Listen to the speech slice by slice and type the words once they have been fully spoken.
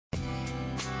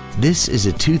This is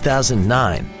a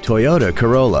 2009 Toyota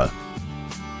Corolla.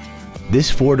 This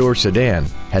four-door sedan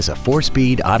has a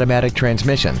four-speed automatic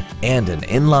transmission and an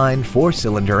inline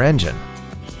four-cylinder engine.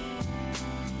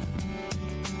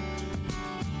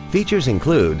 Features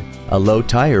include a low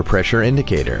tire pressure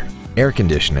indicator, air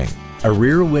conditioning, a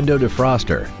rear window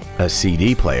defroster, a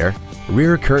CD player,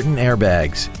 rear curtain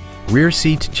airbags, rear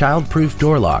seat child-proof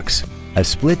door locks, a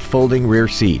split folding rear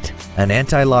seat, an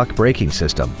anti-lock braking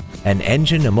system, an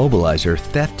engine immobilizer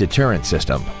theft deterrent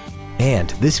system,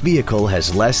 and this vehicle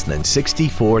has less than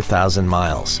 64,000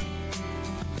 miles.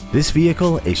 This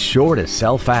vehicle is sure to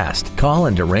sell fast. Call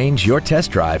and arrange your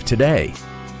test drive today.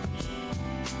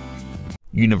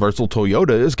 Universal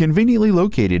Toyota is conveniently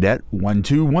located at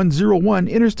 12101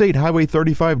 Interstate Highway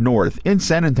 35 North in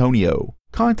San Antonio.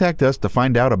 Contact us to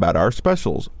find out about our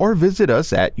specials or visit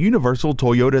us at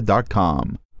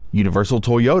universaltoyota.com. Universal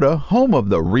Toyota, home of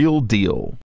the real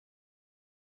deal.